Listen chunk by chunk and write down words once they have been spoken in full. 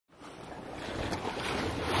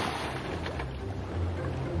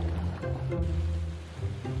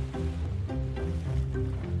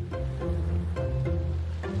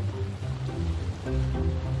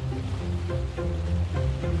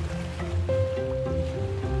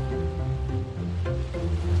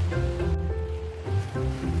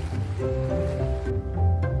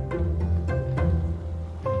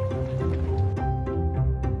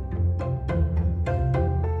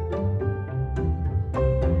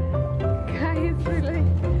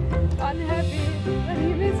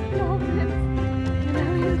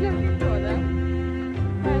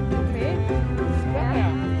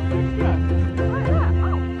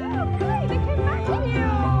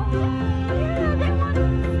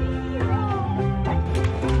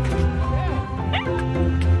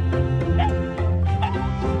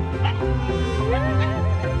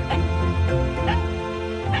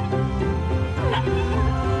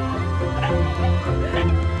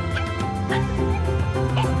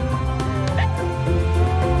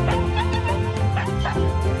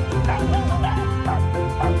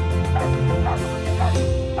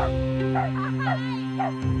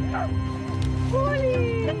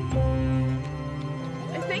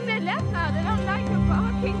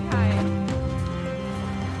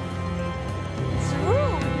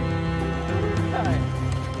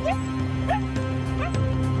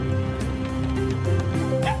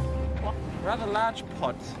large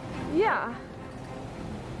pots. Yeah.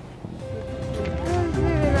 That was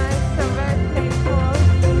really nice, so very playful.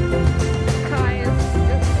 Kai is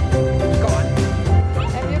just gone.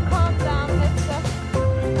 Have you calmed down, mister?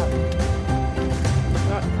 No.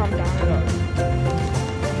 Not calmed down at all.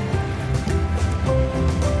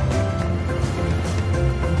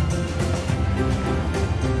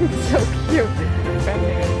 It's so cute.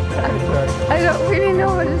 I don't really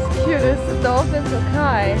know what is cutest, the dolphins or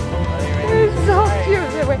Kai. He's so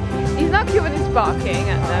cute. He's not cute when he's barking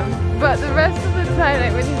at them, but the rest of the time,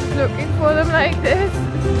 like when he's looking for them like this,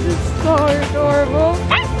 it's just so adorable.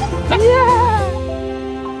 Yeah!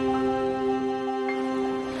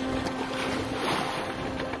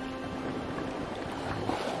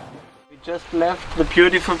 We just left the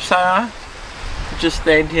beautiful Psara. We just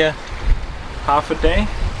stayed here half a day.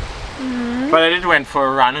 But I did went for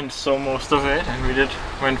a run and saw most of it, and we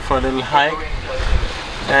went for a little hike.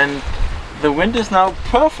 And the wind is now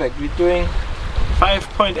perfect. We're doing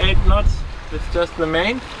 5.8 knots with just the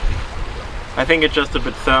main. I think it's just a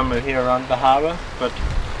bit thermal here around the harbor, but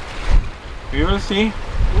we will see.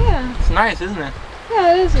 Yeah. It's nice, isn't it?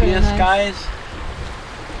 Yeah, it is really Clear nice. skies,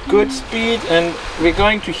 good speed, and we're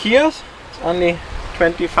going to Chios. It's only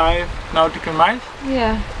 25 nautical miles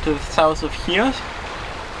Yeah. to the south of Chios.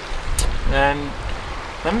 And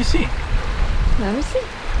let me see. Let me see.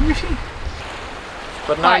 Let me see.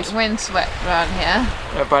 But now Quite windswept around here.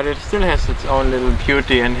 but it still has its own little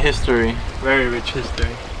beauty and history. Very rich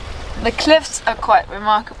history. The cliffs are quite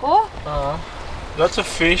remarkable. Lots of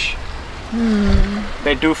fish.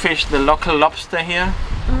 They do fish the local lobster here.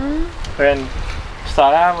 And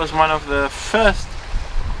Psara was one of the first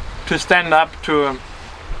to stand up to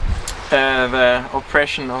the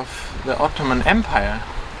oppression of the Ottoman Empire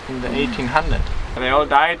in the 1800s. They all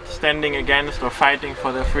died standing against or fighting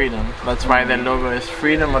for their freedom. That's why their logo is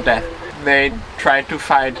freedom or death. They tried to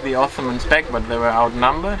fight the Ottomans back, but they were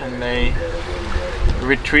outnumbered and they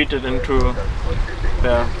retreated into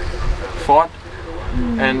the fort.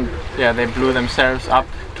 And yeah, they blew themselves up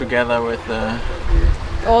together with the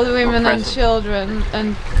All the women and oppressors. children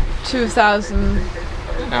and 2,000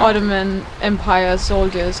 Ottoman Empire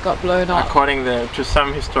soldiers got blown up. According to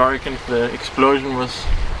some historians, the explosion was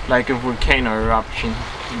like a volcano eruption.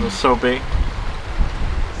 It was so big.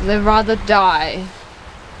 They rather die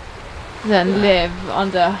than live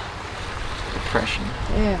under Depression.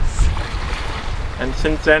 yes. And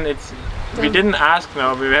since then we didn't ask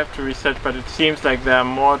now, we have to research, but it seems like there are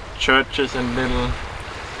more churches and little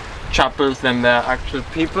chapels than there are actual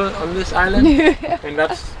people on this island. And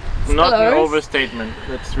that's not an overstatement.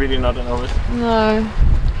 That's really not an overstatement. No.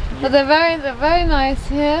 But they're very nice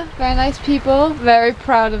here. Very nice people. Very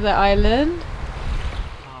proud of their island.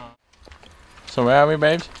 So where are we,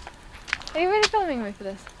 babes? Are you really filming me for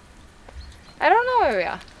this? I don't know where we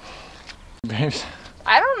are. Babes.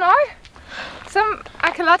 I don't know. Some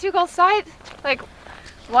archaeological site, like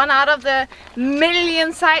one out of the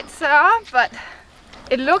million sites there are, but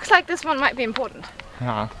it looks like this one might be important.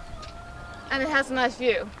 Yeah. And it has a nice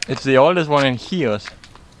view. It's the oldest one in Chios.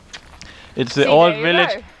 It's the See, old there you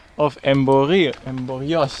village go. of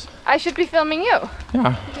Emborios. I should be filming you.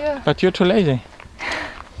 Yeah, but you're too lazy.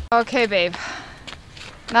 Okay, babe.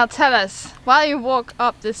 Now tell us, while you walk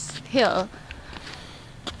up this hill.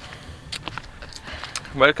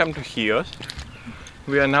 Welcome to Chios.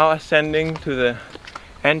 We are now ascending to the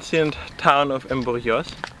ancient town of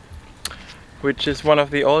Emborios, which is one of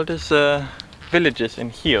the oldest villages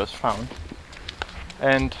in Chios found.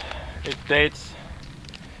 And it dates...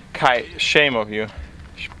 Kai, shame of you.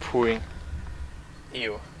 Pooing.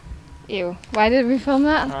 Ew. Ew. Why did we film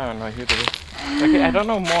that? I don't know, you did it. Okay, I don't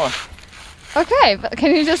know more. Okay, but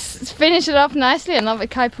can you just finish it up nicely and not with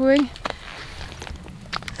Kai pooing?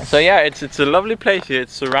 So yeah, it's a lovely place here.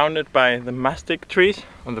 It's surrounded by the mastic trees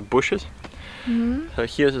and the bushes. So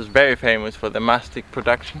Chios is very famous for the mastic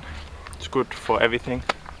production. It's good for everything,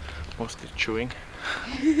 mostly chewing.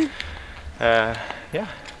 Yeah.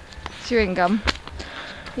 Chewing gum.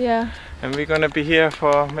 Yeah. And we're gonna be here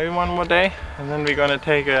for maybe one more day, and then we're gonna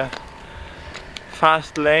take a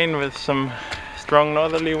fast lane with some strong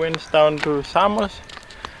northerly winds down to Samos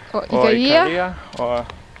Or or Ikaria. Ikaria or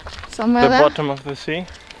Somewhere the there. bottom of the sea.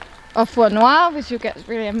 Or Fournois, which you get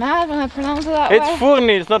really mad when I pronounce it that It's way.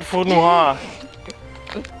 Fourni, it's not Fournois.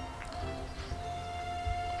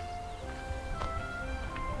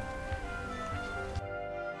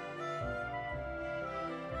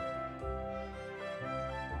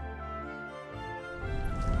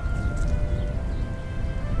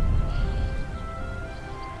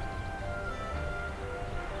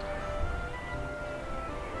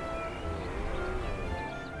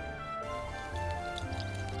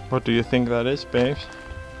 What do you think that is, babes?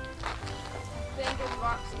 I think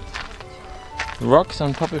it's rocks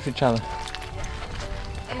on top of each other. Rocks on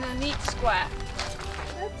top of each other. In a neat square.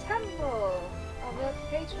 The temple of the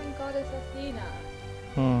patron goddess Athena.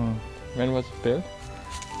 When was it built?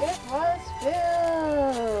 It was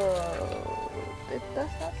built. It does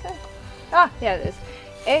not say. Ah, yeah, it is.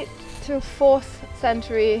 8th to 4th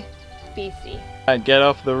century BC. I'd get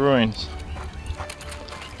off the ruins.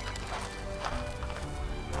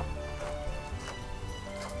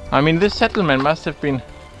 I mean, this settlement must have been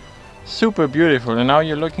super beautiful, and now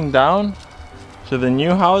you're looking down to the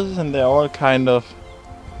new houses and they're all kind of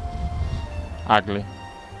ugly.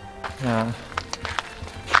 Yeah.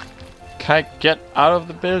 Can't get out of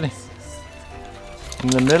the building. In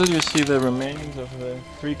the middle you see the remains of the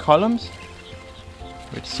 3 columns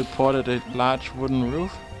which supported a large wooden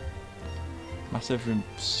roof. Must have been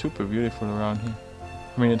super beautiful around here.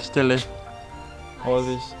 I mean, it still is. All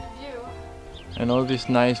this and all these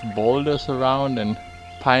nice boulders around and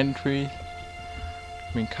pine trees.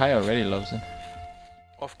 I mean, Kai already loves it.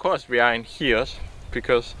 Of course we are in Chios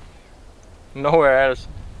because nowhere else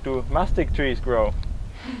do mastic trees grow.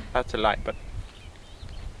 That's a lie, but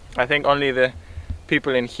I think only the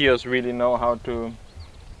people in Chios really know how to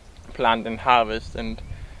plant and harvest and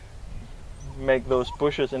make those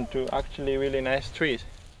bushes into actually really nice trees.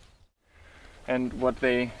 And what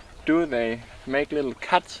they do, they make little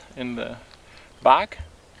cuts in the bark,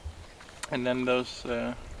 and then those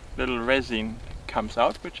little resin comes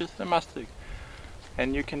out, which is the mastic,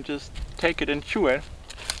 and you can just take it and chew it,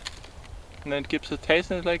 and then it gives a taste,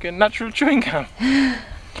 and it's like a natural chewing gum.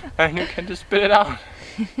 And you can just spit it out.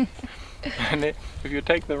 And if you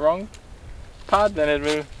take the wrong part, then it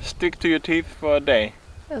will stick to your teeth for a day.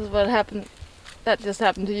 That's what happened. That just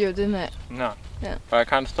happened to you, didn't it? No. Yeah. But I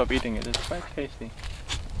can't stop eating it. It's quite tasty.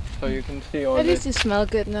 So you can see all At least you smell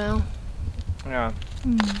good now. Yeah.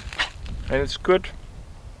 And it's good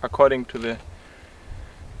according to the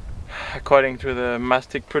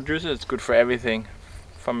mastic producer. It's good for everything.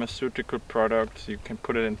 Pharmaceutical products, you can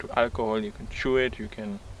put it into alcohol, you can chew it, you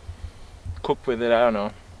can cook with it, I don't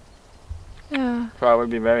know. Yeah. So I will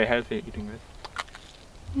be very healthy eating this.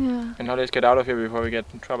 Yeah. And now let's get out of here before we get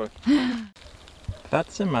in trouble.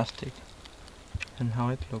 That's a mastic. And how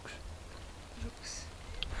it looks.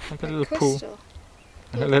 Like a little pool.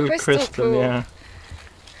 A little crystal, pool. yeah.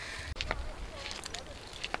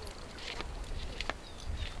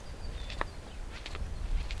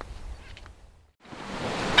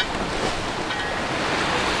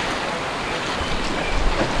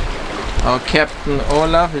 Our Captain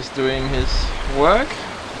Olaf is doing his work.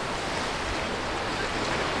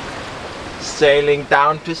 Sailing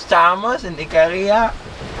down to Samos and Ikaria.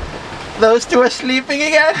 Those two are sleeping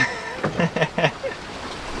again.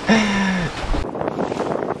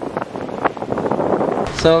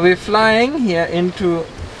 So we're flying here into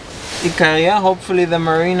Ikaria. Hopefully the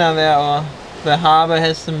marina there or the harbor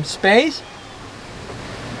has some space,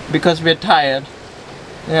 because we're tired.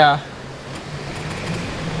 Yeah.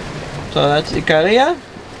 So that's Ikaria.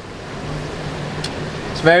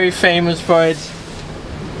 It's very famous for its...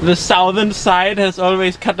 The southern side has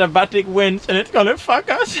always katabatic winds and it's gonna fuck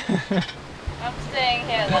us. I'm staying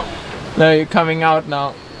here then. No, you're coming out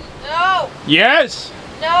now. No! Yes!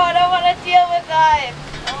 No, I don't want to deal with life.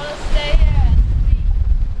 I want to stay here and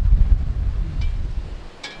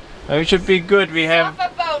sleep. It should be good. We have...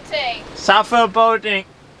 Suffer boating! Suffer boating!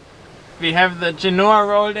 We have the Genoa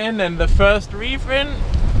rolled in and the first reef in.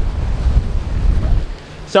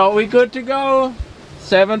 So we're good to go.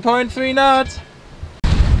 7.3 knots.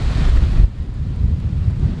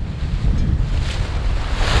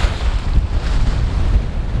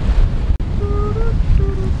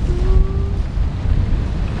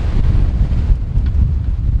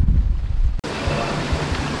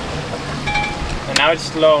 And now it's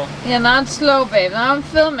slow. Yeah, now it's slow, babe. Now I'm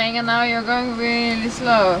filming and now you're going really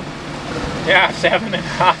slow. Yeah,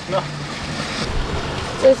 7.5 knots.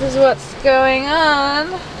 This is what's going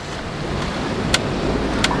on.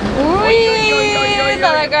 Whee!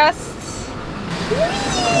 Another gusts. Whee!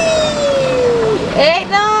 8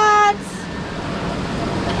 knots!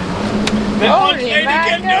 The old Holy lady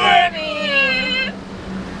can do it!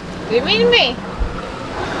 Do you mean me?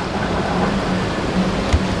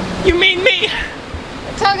 You mean me?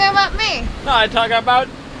 You're talking about me? No, I talk about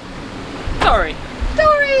Tori.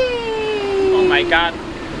 Tori! Oh my god.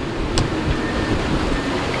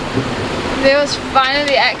 Leo's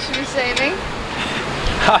finally actually sailing.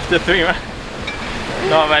 After 3 months.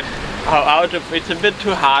 No, but our it's a bit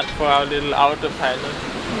too hard for our little autopilot.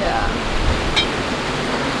 Yeah.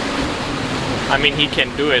 I mean, he can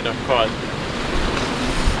do it, of course.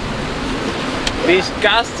 These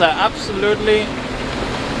gusts are absolutely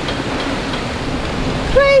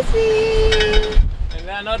crazy! And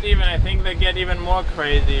they're not even, I think they get even more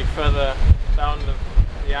crazy further down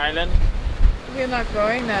the island. We're not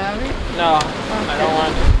going there, are we? No, okay. I don't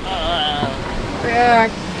want to. We are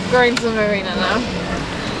going to the marina now.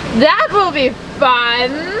 That will be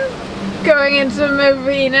fun! Going into the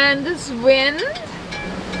marina in this wind.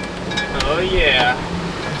 Oh yeah.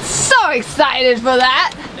 So excited for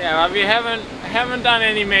that! Yeah, but we haven't done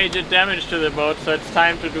any major damage to the boat, so it's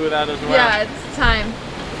time to do that as well. Yeah, it's time.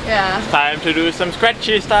 Yeah. It's time to do some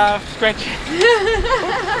scratchy stuff. Scratchy.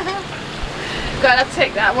 Gotta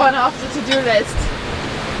take that one off the to-do list.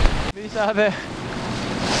 These are the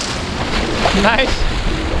nice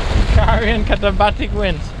Ikarian katabatic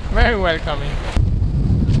winds. Very welcoming.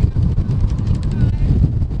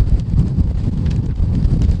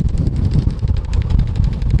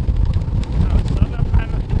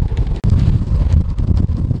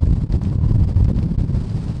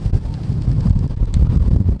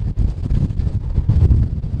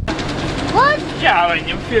 Yeah, when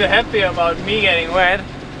you feel happy about me getting wet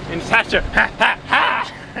in such a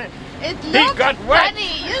It he looks got wet.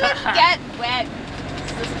 funny. You didn't get wet.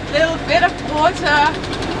 It's just a little bit of water.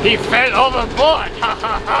 He fell overboard.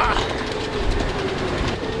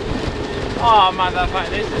 Oh motherfucker,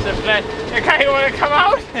 this is a flash. Okay, you wanna come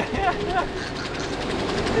out?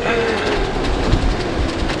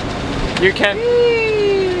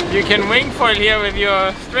 You can wing foil here with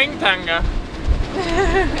your string tanga.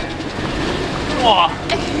 Oh.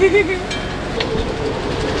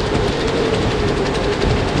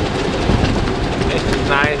 This is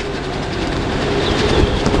nice.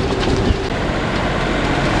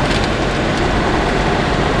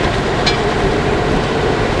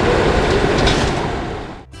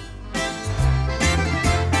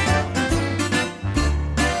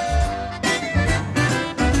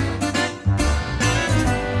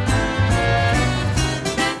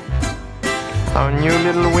 Our new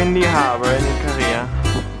little windy harbor in Ikaria.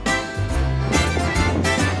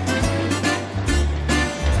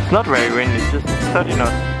 It's not very windy, just 30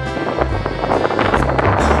 knots.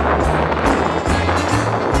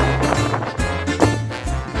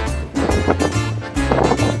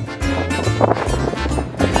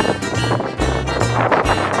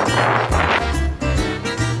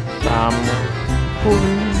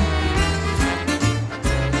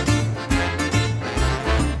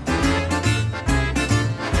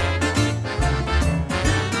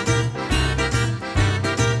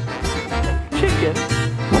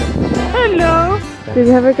 Hello! Did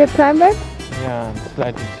you have a good time, babe? Yeah, I'm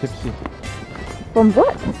slightly tipsy. From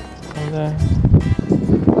what? From the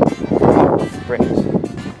springs.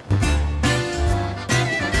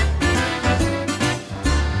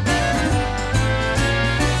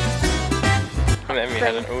 And then we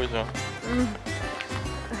had an ouzo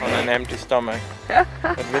on an empty stomach.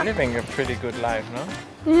 But we're living a pretty good life, no?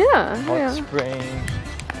 Yeah, Hot springs,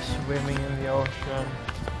 swimming in the ocean,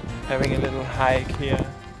 having a little hike here.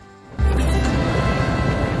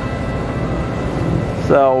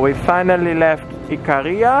 So we finally left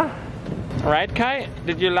Ikaria. Right, Kai?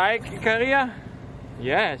 Did you like Ikaria?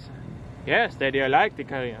 Yes. Yes, Daddy, I liked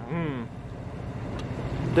Ikaria.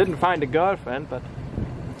 Didn't find a girlfriend, but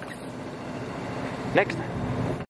next time.